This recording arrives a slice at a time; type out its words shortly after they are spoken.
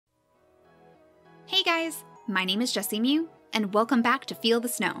Hey guys, my name is JessiMew, and welcome back to Feel the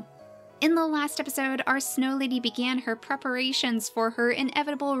Snow. In the last episode, our snow lady began her preparations for her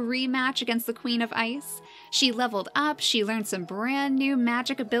inevitable rematch against the Queen of Ice. She leveled up, she learned some brand new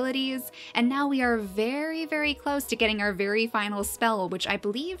magic abilities, and now we are very close to getting our very final spell, which I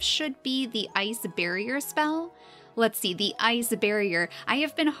believe should be the Ice Barrier spell. Let's see, the Ice Barrier. I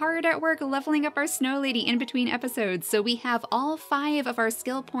have been hard at work leveling up our Snow Lady in between episodes, so we have all 5 of our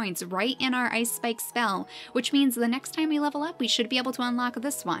skill points right in our Ice Spike spell, which means the next time we level up, we should be able to unlock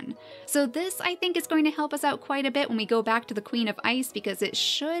this one. So this, I think, is going to help us out quite a bit when we go back to the Queen of Ice, because it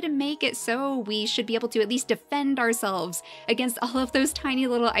should make it so we should be able to at least defend ourselves against all of those tiny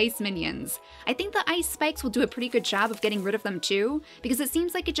little ice minions. I think the Ice Spikes will do a pretty good job of getting rid of them too, because it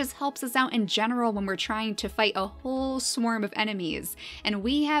seems like it just helps us out in general when we're trying to fight a whole swarm of enemies, and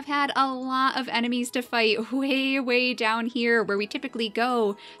we have had a lot of enemies to fight way down here where we typically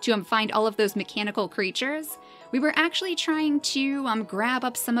go to find all of those mechanical creatures. We were actually trying to grab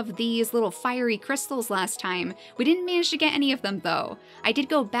up some of these little fiery crystals last time. We didn't manage to get any of them though. I did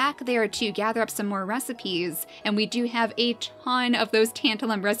go back there to gather up some more recipes, and we do have a ton of those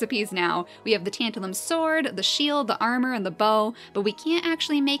tantalum recipes now. We have the tantalum sword, the shield, the armor, and the bow, but we can't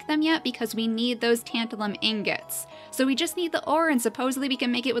actually make them yet because we need those tantalum ingots. So we just need the ore, and supposedly we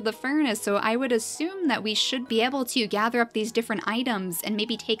can make it with the furnace, so I would assume that we should be able to gather up these different items and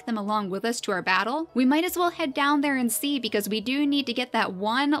maybe take them along with us to our battle. We might as well head down there and see, because we do need to get that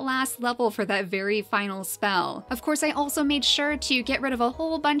one last level for that very final spell. Of course, I also made sure to get rid of a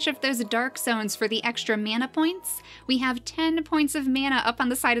whole bunch of those dark zones for the extra mana points. We have 10 points of mana up on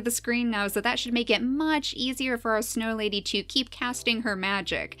the side of the screen now, so that should make it much easier for our Snow Lady to keep casting her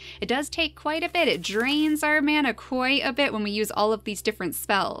magic. It does take quite a bit. It drains our mana quite a bit when we use all of these different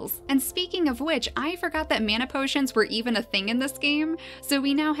spells. And speaking of which, I forgot that mana potions were even a thing in this game, so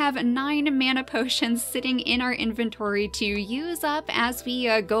we now have 9 mana potions sitting in our inventory to use up as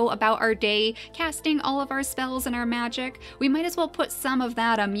we go about our day casting all of our spells and our magic. We might as well put some of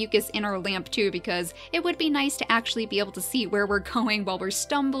that mucus in our lamp too, because it would be nice to actually be able to see where we're going while we're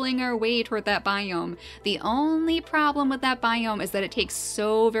stumbling our way toward that biome. The only problem with that biome is that it takes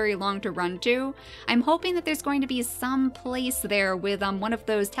so very long to run to. I'm hoping that there's going to be some place there with one of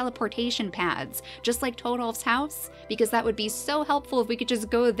those teleportation pads, just like Toadolf's house, because that would be so helpful if we could just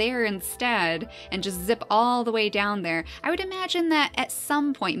go there instead and just zip all the way down there. I would imagine that at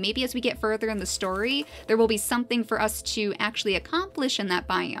some point, maybe as we get further in the story, there will be something for us to actually accomplish in that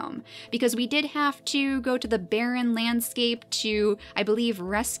biome, because we did have to go to the barren landscape to, I believe,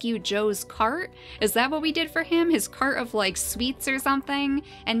 rescue Joe's cart. Is that what we did for him? His cart of like sweets or something?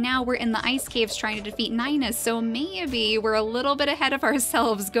 And now we're in the ice caves trying to defeat Ninus, so maybe we're a little bit ahead of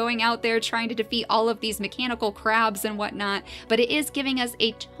ourselves going out there trying to defeat all of these mechanical crabs and whatnot, but it is giving us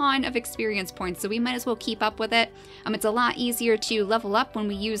a ton of experience points, so we might as well keep up with it. It's a lot easier to level up when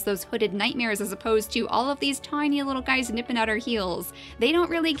we use those hooded nightmares as opposed to all of these tiny little guys nipping at our heels. They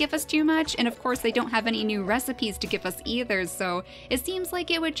don't really give us too much, and of course they don't have any new recipes to give us either, so it seems like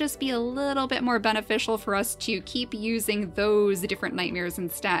it would just be a little bit more beneficial for us to keep using those different nightmares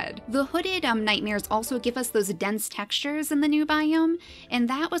instead. The hooded nightmares also give us those dense textures in the new biome, and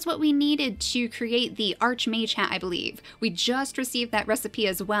that was what we needed to create the Archmage hat, I believe. We just received that recipe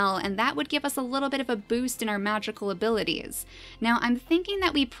as well, and that would give us a little bit of a boost in our magical abilities. Now, I'm thinking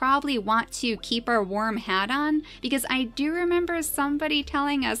that we probably want to keep our warm hat on, because I do remember somebody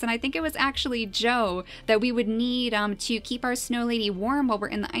telling us, and I think it was actually Joe, that we would need to keep our Snow Lady warm while we're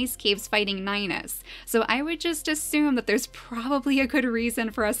in the ice caves fighting Ninus. So I would just assume that there's probably a good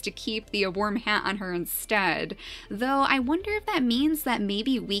reason for us to keep the warm hat on her instead. Though I wonder if that means that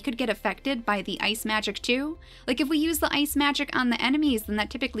maybe we could get affected by the ice magic too? Like if we use the ice magic on the enemies, then that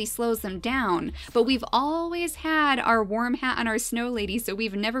typically slows them down, but we've always had our warm hat on our Snow Lady, so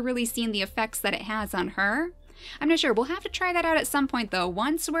we've never really seen the effects that it has on her. I'm not sure. We'll have to try that out at some point though.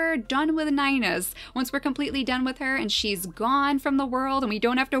 Once we're done with Ninus, once we're completely done with her and she's gone from the world and we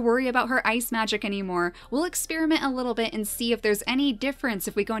don't have to worry about her ice magic anymore, we'll experiment a little bit and see if there's any difference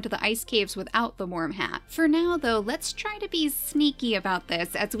if we go into the ice caves without the warm hat. For now though, let's try to be sneaky about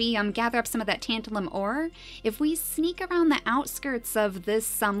this as we gather up some of that tantalum ore. If we sneak around the outskirts of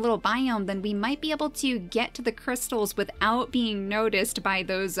this little biome, then we might be able to get to the crystals without being noticed by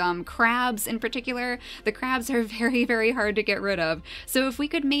those crabs in particular. The crabs are very, very hard to get rid of. So if we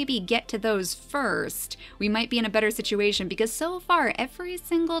could maybe get to those first, we might be in a better situation, because so far, every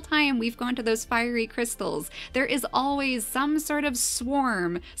single time we've gone to those fiery crystals, there is always some sort of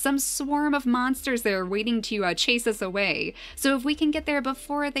swarm of monsters there waiting to chase us away. So if we can get there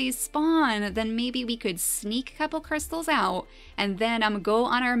before they spawn, then maybe we could sneak a couple crystals out and then go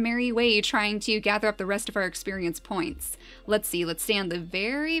on our merry way trying to gather up the rest of our experience points. Let's see, let's stay on the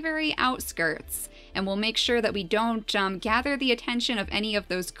very, very outskirts, and we'll make sure that we don't gather the attention of any of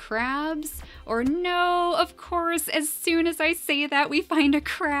those crabs. Or no, of course, as soon as I say that, we find a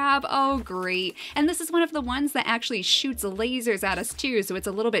crab. Oh, great. And this is one of the ones that actually shoots lasers at us too, so it's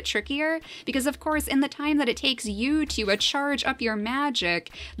a little bit trickier, because of course, in the time that it takes you to charge up your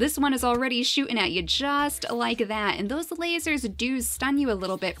magic, this one is already shooting at you just like that, and those lasers do stun you a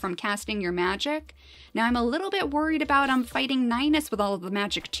little bit from casting your magic. Now, I'm a little bit worried about fighting Ninus with all of the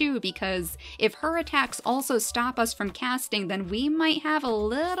magic too, because if her attacks also stop us from casting, then we might have a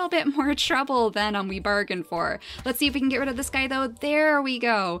little bit more trouble than we bargained for. Let's see if we can get rid of this guy though. There we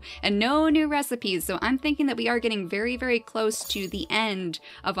go. And no new recipes, so I'm thinking that we are getting very, very close to the end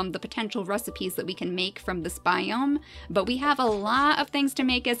of the potential recipes that we can make from this biome. But we have a lot of things to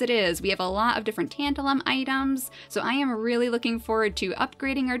make as it is. We have a lot of different tantalum items, so I am really looking forward to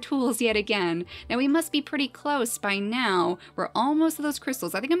upgrading our tools yet again. Now, we must be pretty close by now. We're almost to those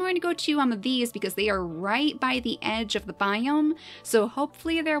crystals. I think I'm going to go to these because they are right by the edge of the biome, so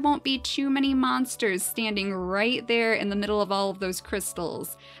hopefully there won't be too many monsters standing right there in the middle of all of those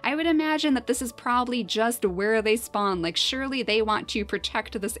crystals. I would imagine that this is probably just where they spawn, like surely they want to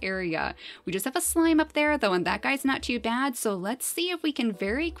protect this area. We just have a slime up there though, and that guy's not too bad, so let's see if we can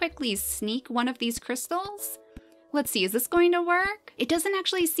very quickly sneak one of these crystals. Let's see, is this going to work? It doesn't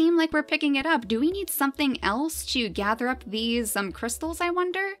actually seem like we're picking it up. Do we need something else to gather up these crystals, I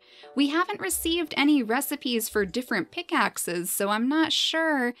wonder? We haven't received any recipes for different pickaxes, so I'm not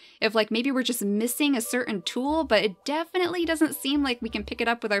sure if maybe we're just missing a certain tool, but it definitely doesn't seem like we can pick it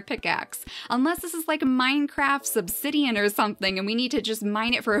up with our pickaxe. Unless this is like Minecraft's obsidian or something and we need to just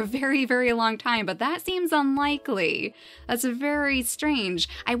mine it for a very, very long time, but that seems unlikely. That's very strange.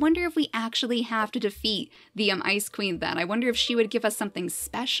 I wonder if we actually have to defeat the Ice Queen then. I wonder if she would give us something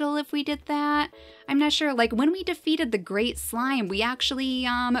special if we did that. I'm not sure. Like when we defeated the Great Slime, we actually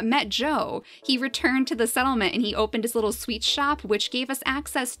met Joe. He returned to the settlement and he opened his little sweet shop, which gave us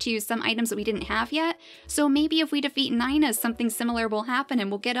access to some items that we didn't have yet. So maybe if we defeat Ninus, something similar will happen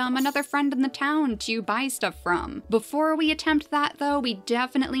and we'll get another friend in the town to buy stuff from. Before we attempt that though, we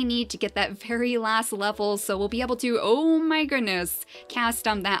definitely need to get that very last level so we'll be able to, oh my goodness, cast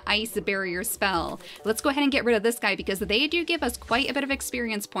that ice barrier spell. Let's go ahead and get rid of this guy because they do give us quite a bit of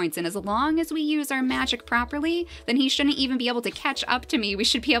experience points, and as long as we use our magic properly, then he shouldn't even be able to catch up to me. We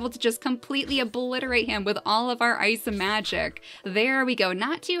should be able to just completely obliterate him with all of our ice magic. There we go.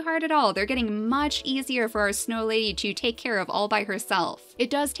 Not too hard at all. They're getting much easier for our snow lady to take care of all by herself. It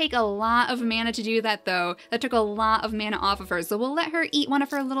does take a lot of mana to do that though. That took a lot of mana off of her, so we'll let her eat one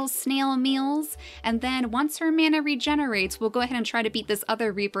of her little snail meals, and then once her mana regenerates, we'll go ahead and try to beat this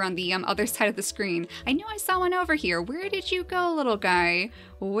other Reaper on the other side of the screen. I knew I saw one over here. Where did you go, little guy?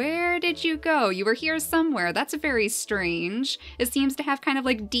 Where did you go? You were here somewhere. That's very strange. It seems to have kind of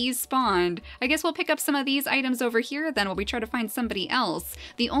like despawned. I guess we'll pick up some of these items over here then while we try to find somebody else.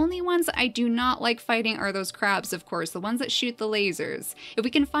 The only ones I do not like fighting are those crabs, of course, the ones that shoot the lasers. If we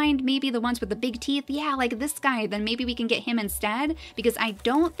can find maybe the ones with the big teeth, yeah, like this guy, then maybe we can get him instead, because I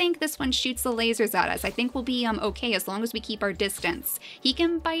don't think this one shoots the lasers at us. I think we'll be okay as long as we keep our distance. He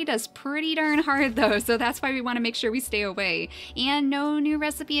can bite us pretty darn hard though, so that's why we want to make sure we stay away. And no new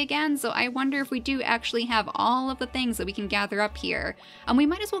recipe again, so I wonder if we do actually have all of the things that we can gather up here. We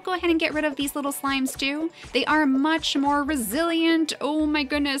might as well go ahead and get rid of these little slimes too. They are much more resilient, oh my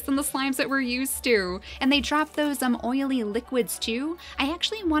goodness, than the slimes that we're used to. And they drop those oily liquids too. I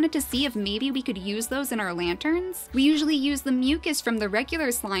actually wanted to see if maybe we could use those in our lanterns. We usually use the mucus from the regular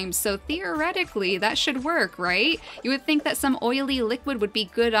slimes, so theoretically that should work, right? You would think that some oily liquid would be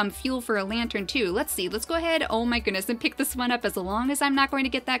good fuel for a lantern too. Let's see, let's go ahead, oh my goodness, and pick this one up as long as I'm not going to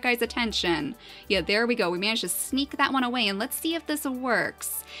get that guy's attention. Yeah, there we go. We managed to sneak that one away, and let's see if this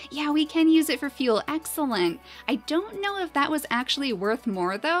works. Yeah, we can use it for fuel. Excellent. I don't know if that was actually worth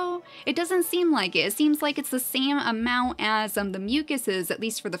more though. It doesn't seem like it. It seems like it's the same amount as the mucus is, at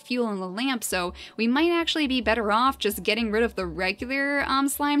least for the fuel in the lamp, so we might actually be better off just getting rid of the regular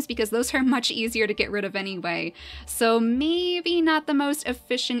slimes because those are much easier to get rid of anyway. So maybe not the most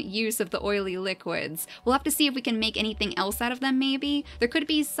efficient use of the oily liquids. We'll have to to see if we can make anything else out of them maybe. There could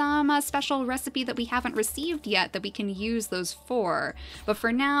be some special recipe that we haven't received yet that we can use those for. But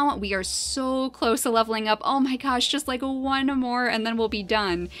for now, we are so close to leveling up. Oh my gosh, just like one more and then we'll be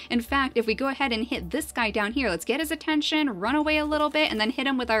done. In fact, if we go ahead and hit this guy down here, let's get his attention, run away a little bit, and then hit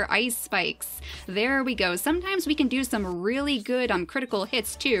him with our ice spikes. There we go. Sometimes we can do some really good critical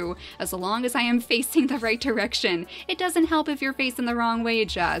hits too, as long as I am facing the right direction. It doesn't help if you're facing the wrong way,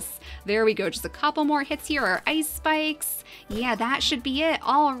 Jess. There we go. Just a couple more hits here. Our ice spikes. Yeah, that should be it.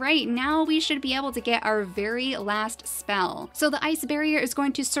 All right, now we should be able to get our very last spell. So the ice barrier is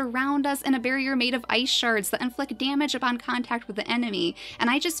going to surround us in a barrier made of ice shards that inflict damage upon contact with the enemy. And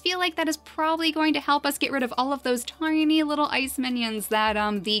I just feel like that is probably going to help us get rid of all of those tiny little ice minions that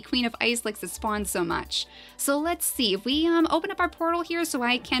the Queen of Ice likes to spawn so much. So let's see, if we open up our portal here so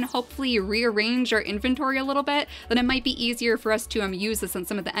I can hopefully rearrange our inventory a little bit, then it might be easier for us to use this on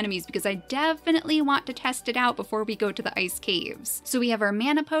some of the enemies, because I definitely want to test it out before we go to the ice caves. So we have our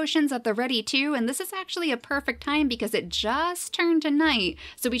mana potions at the ready too, and this is actually a perfect time because it just turned to night,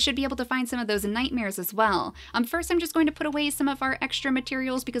 so we should be able to find some of those nightmares as well. First I'm just going to put away some of our extra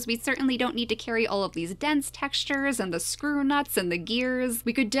materials because we certainly don't need to carry all of these dense textures and the screw nuts and the gears.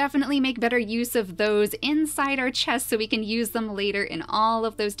 We could definitely make better use of those inside our chest so we can use them later in all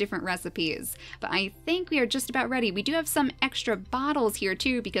of those different recipes. But I think we are just about ready. We do have some extra bottles here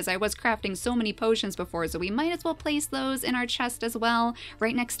too because I was crafting so many potions before, so we might as well place those in our chest as well,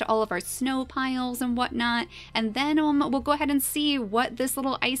 right next to all of our snow piles and whatnot. And then we'll go ahead and see what this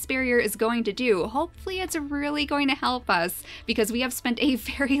little ice barrier is going to do. Hopefully it's really going to help us because we have spent a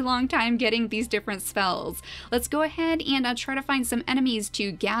very long time getting these different spells. Let's go ahead and try to find some enemies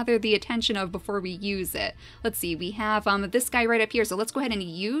to gather the attention of before we use it. Let's see, we have this guy right up here, so let's go ahead and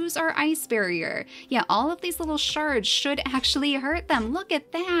use our ice barrier. Yeah, all of these little shards should actually hurt them. Look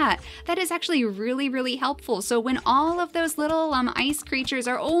at that. That is actually really helpful. So when all of those little ice creatures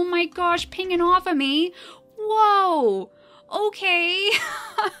are, oh my gosh, pinging off of me. Whoa, okay.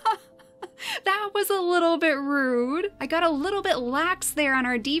 That was a little bit rude. I got a little bit lax there on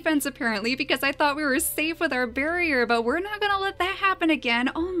our defense apparently because I thought we were safe with our barrier, but we're not gonna let that happen again.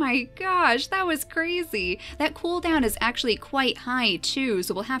 Oh my gosh, that was crazy. That cooldown is actually quite high too,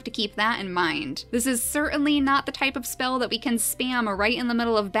 so we'll have to keep that in mind. This is certainly not the type of spell that we can spam right in the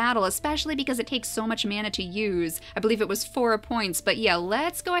middle of battle, especially because it takes so much mana to use. I believe it was 4 points, but yeah,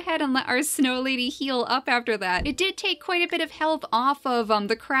 let's go ahead and let our snow lady heal up after that. It did take quite a bit of health off of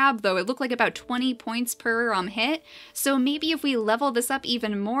the crab though. It looked like about 20 points per hit, so maybe if we level this up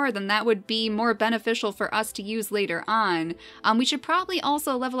even more, then that would be more beneficial for us to use later on. We should probably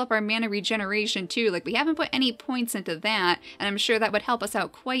also level up our mana regeneration too. Like, we haven't put any points into that, and I'm sure that would help us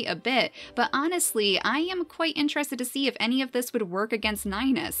out quite a bit. But honestly, I am quite interested to see if any of this would work against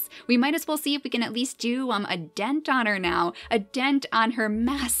Ninus. We might as well see if we can at least do a dent on her now, a dent on her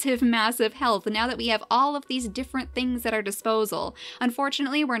massive health now that we have all of these different things at our disposal.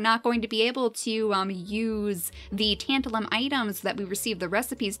 Unfortunately, we're not going to be able to use the tantalum items that we received the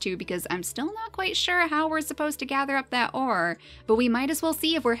recipes to because I'm still not quite sure how we're supposed to gather up that ore, but we might as well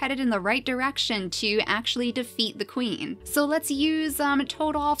see if we're headed in the right direction to actually defeat the queen. So let's use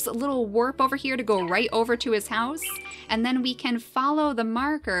Toadolf's little warp over here to go right over to his house, and then we can follow the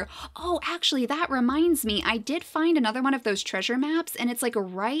marker. Oh, actually, that reminds me, I did find another one of those treasure maps, and it's like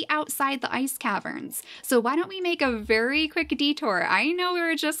right outside the ice caverns. So why don't we make a very quick detour? I know we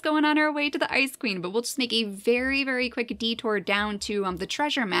were just going on our way to the Ice Queen, but we'll just make a very quick detour down to the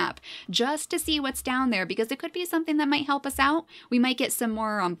treasure map just to see what's down there, because it could be something that might help us out. We might get some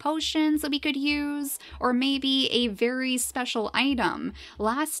more potions that we could use, or maybe a very special item.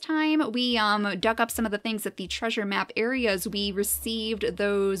 Last time we dug up some of the things at the treasure map areas, we received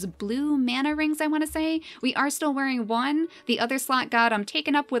those blue mana rings, I want to say. We are still wearing one. The other slot got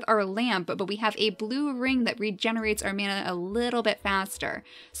taken up with our lamp, but we have a blue ring that regenerates our mana a little bit faster.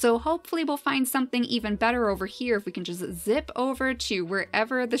 So hopefully we'll find something even better over here if we can just zip over to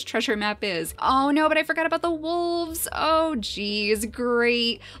wherever this treasure map is. Oh no, but I forgot about the wolves. Oh geez,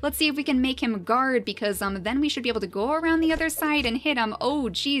 great. Let's see if we can make him guard, because then we should be able to go around the other side and hit him. Oh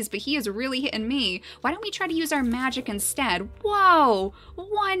geez, but he is really hitting me. Why don't we try to use our magic instead? Whoa,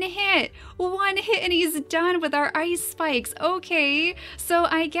 one hit and he's done with our ice spikes. Okay, so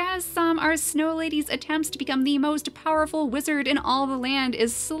I guess our snow lady's attempts to become the most powerful wizard in all the land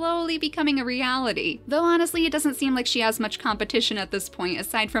is slowly really becoming a reality. Though honestly, it doesn't seem like she has much competition at this point,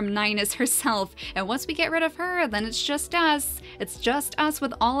 aside from Ninus herself. And once we get rid of her, then it's just us. It's just us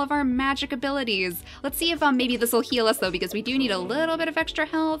with all of our magic abilities. Let's see if maybe this will heal us though, because we do need a little bit of extra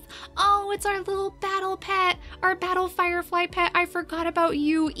health. Oh, it's our little battle pet, our battle firefly pet. I forgot about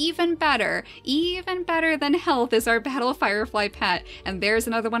you. Even better than health is our battle firefly pet. And there's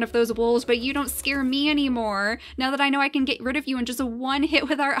another one of those wolves, but you don't scare me anymore. Now that I know I can get rid of you in just one hit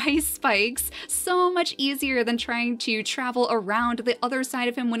with our ice spikes. So much easier than trying to travel around the other side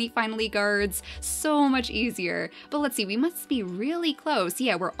of him when he finally guards. So much easier. But let's see, we must be really close.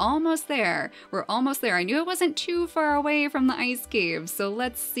 Yeah, we're almost there. We're almost there. I knew it wasn't too far away from the ice cave. So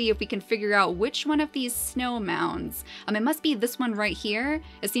let's see if we can figure out which one of these snow mounds. It must be this one right here.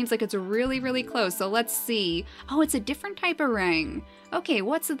 It seems like it's really, really close. So let's see. Oh, it's a different type of ring. Okay,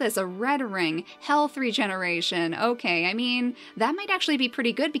 what's this? A red ring. Health regeneration. Okay, I mean, that might actually be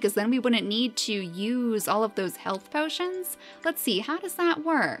pretty good because then we wouldn't need to use all of those health potions. Let's see, how does that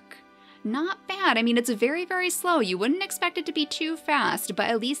work? Not bad. I mean, it's very, very slow. You wouldn't expect it to be too fast, but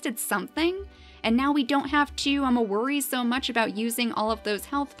at least it's something. And now we don't have to worry so much about using all of those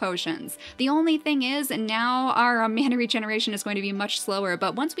health potions. The only thing is, now our mana regeneration is going to be much slower,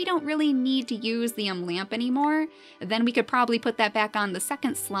 but once we don't really need to use the lamp anymore, then we could probably put that back on the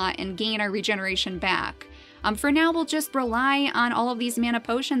second slot and gain our regeneration back. For now, we'll just rely on all of these mana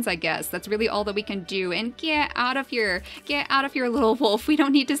potions, I guess. That's really all that we can do. And get out of here. Get out of here, little wolf. We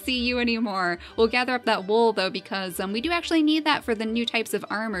don't need to see you anymore. We'll gather up that wool, though, because we do actually need that for the new types of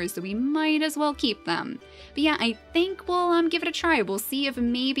armor, so we might as well keep them. But yeah, I think we'll give it a try. We'll see if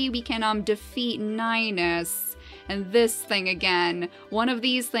maybe we can defeat Ninus. And this thing again. One of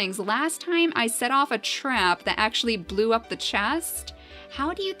these things. Last time I set off a trap that actually blew up the chest.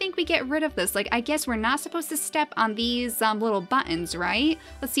 How do you think we get rid of this? Like, I guess we're not supposed to step on these little buttons, right?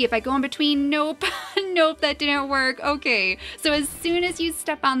 Let's see if I go in between. Nope. Nope, that didn't work. Okay, so as soon as you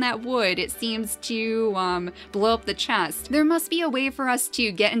step on that wood, it seems to blow up the chest. There must be a way for us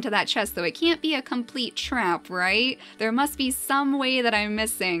to get into that chest, though. It can't be a complete trap, right? There must be some way that I'm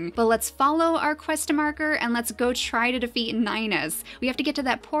missing. But let's follow our quest marker and let's go try to defeat Ninus. We have to get to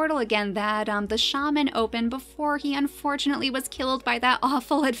that portal again that the shaman opened before he unfortunately was killed by that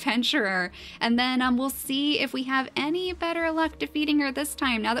awful adventurer. And then we'll see if we have any better luck defeating her this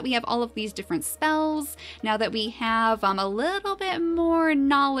time, now that we have all of these different spells, now that we have a little bit more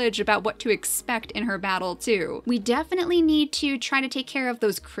knowledge about what to expect in her battle too. We definitely need to try to take care of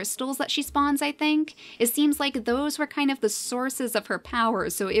those crystals that she spawns, I think. It seems like those were kind of the sources of her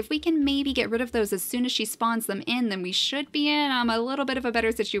power, so if we can maybe get rid of those as soon as she spawns them in, then we should be in a little bit of a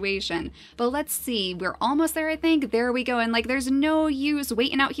better situation. But let's see, we're almost there, I think. There we go, and there's no use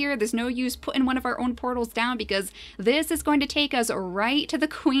waiting out here. There's no use putting one of our own portals down because this is going to take us right to the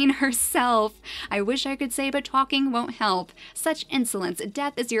queen herself. I wish I could say, but talking won't help. Such insolence.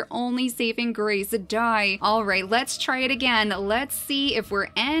 Death is your only saving grace. Die. All right, let's try it again. Let's see if we're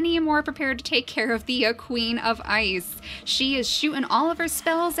any more prepared to take care of the queen of ice. She is shooting all of her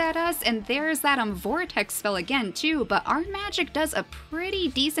spells at us, and there's that vortex spell again too, but our magic does a pretty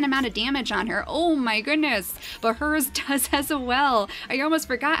decent amount of damage on her. Oh my goodness, but hers does as well. I almost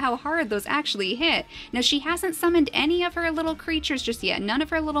forgot how hard those actually hit. Now, she hasn't summoned any of her little creatures just yet, none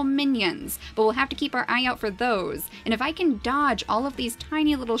of her little minions, but we'll have to keep our eye out for those. And if I can dodge all of these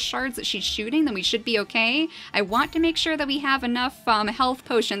tiny little shards that she's shooting, then we should be okay. I want to make sure that we have enough health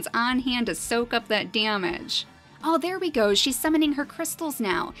potions on hand to soak up that damage. Oh, there we go. She's summoning her crystals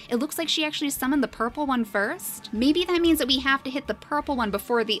now. It looks like she actually summoned the purple one first. Maybe that means that we have to hit the purple one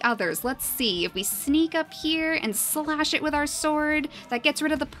before the others. Let's see. If we sneak up here and slash it with our sword, that gets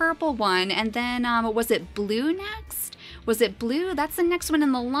rid of the purple one. And then, was it blue next? Was it blue? That's the next one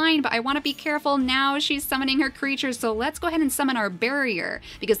in the line, but I want to be careful now. She's summoning her creatures, so let's go ahead and summon our barrier,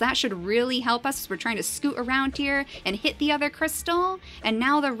 because that should really help us as we're trying to scoot around here and hit the other crystal. And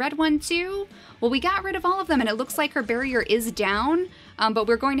now the red one too. Well, we got rid of all of them, and it looks like her barrier is down, but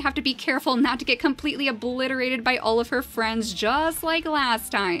we're going to have to be careful not to get completely obliterated by all of her friends, just like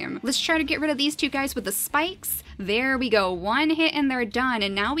last time. Let's try to get rid of these two guys with the spikes. There we go, one hit and they're done,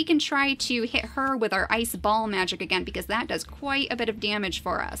 and now we can try to hit her with our ice ball magic again, because that does quite a bit of damage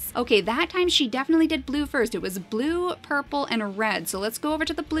for us. Okay, that time she definitely did blue first. It was blue, purple, and red, so let's go over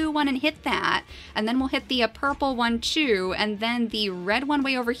to the blue one and hit that, and then we'll hit the purple one too, and then the red one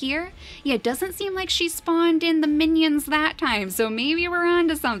way over here. Yeah, it doesn't seem like she spawned in the minions that time, so maybe we're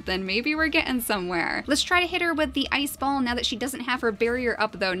onto something. Maybe we're getting somewhere. Let's try to hit her with the ice ball now that she doesn't have her barrier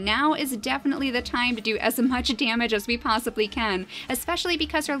up though. Now is definitely the time to do as much damage as we possibly can, especially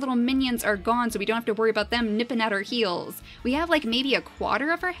because her little minions are gone, so we don't have to worry about them nipping at her heels. We have like maybe a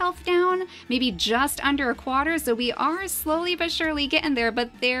quarter of her health down, maybe just under a quarter, so we are slowly but surely getting there,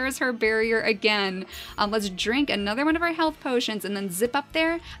 but there's her barrier again. Let's drink another one of our health potions and then zip up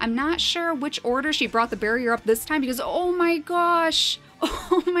there. I'm not sure which order she brought the barrier up this time because, oh my gosh!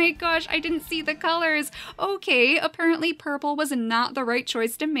 Oh my gosh, I didn't see the colors. Okay, apparently purple was not the right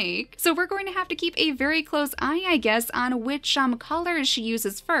choice to make. So we're going to have to keep a very close eye, I guess, on which colors she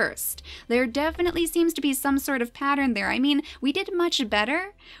uses first. There definitely seems to be some sort of pattern there. I mean, we did much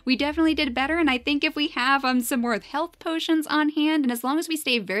better. We definitely did better, and I think if we have some more health potions on hand, and as long as we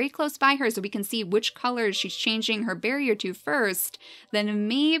stay very close by her so we can see which colors she's changing her barrier to first, then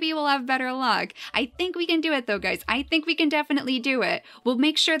maybe we'll have better luck. I think we can do it though, guys. I think we can definitely do it. We'll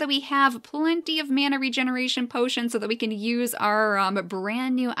make sure that we have plenty of mana regeneration potions so that we can use our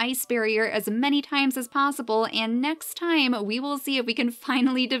brand new ice barrier as many times as possible, and next time we will see if we can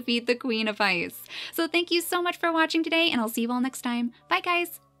finally defeat the Queen of Ice. So thank you so much for watching today, and I'll see you all next time. Bye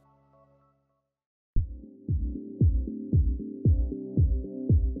guys!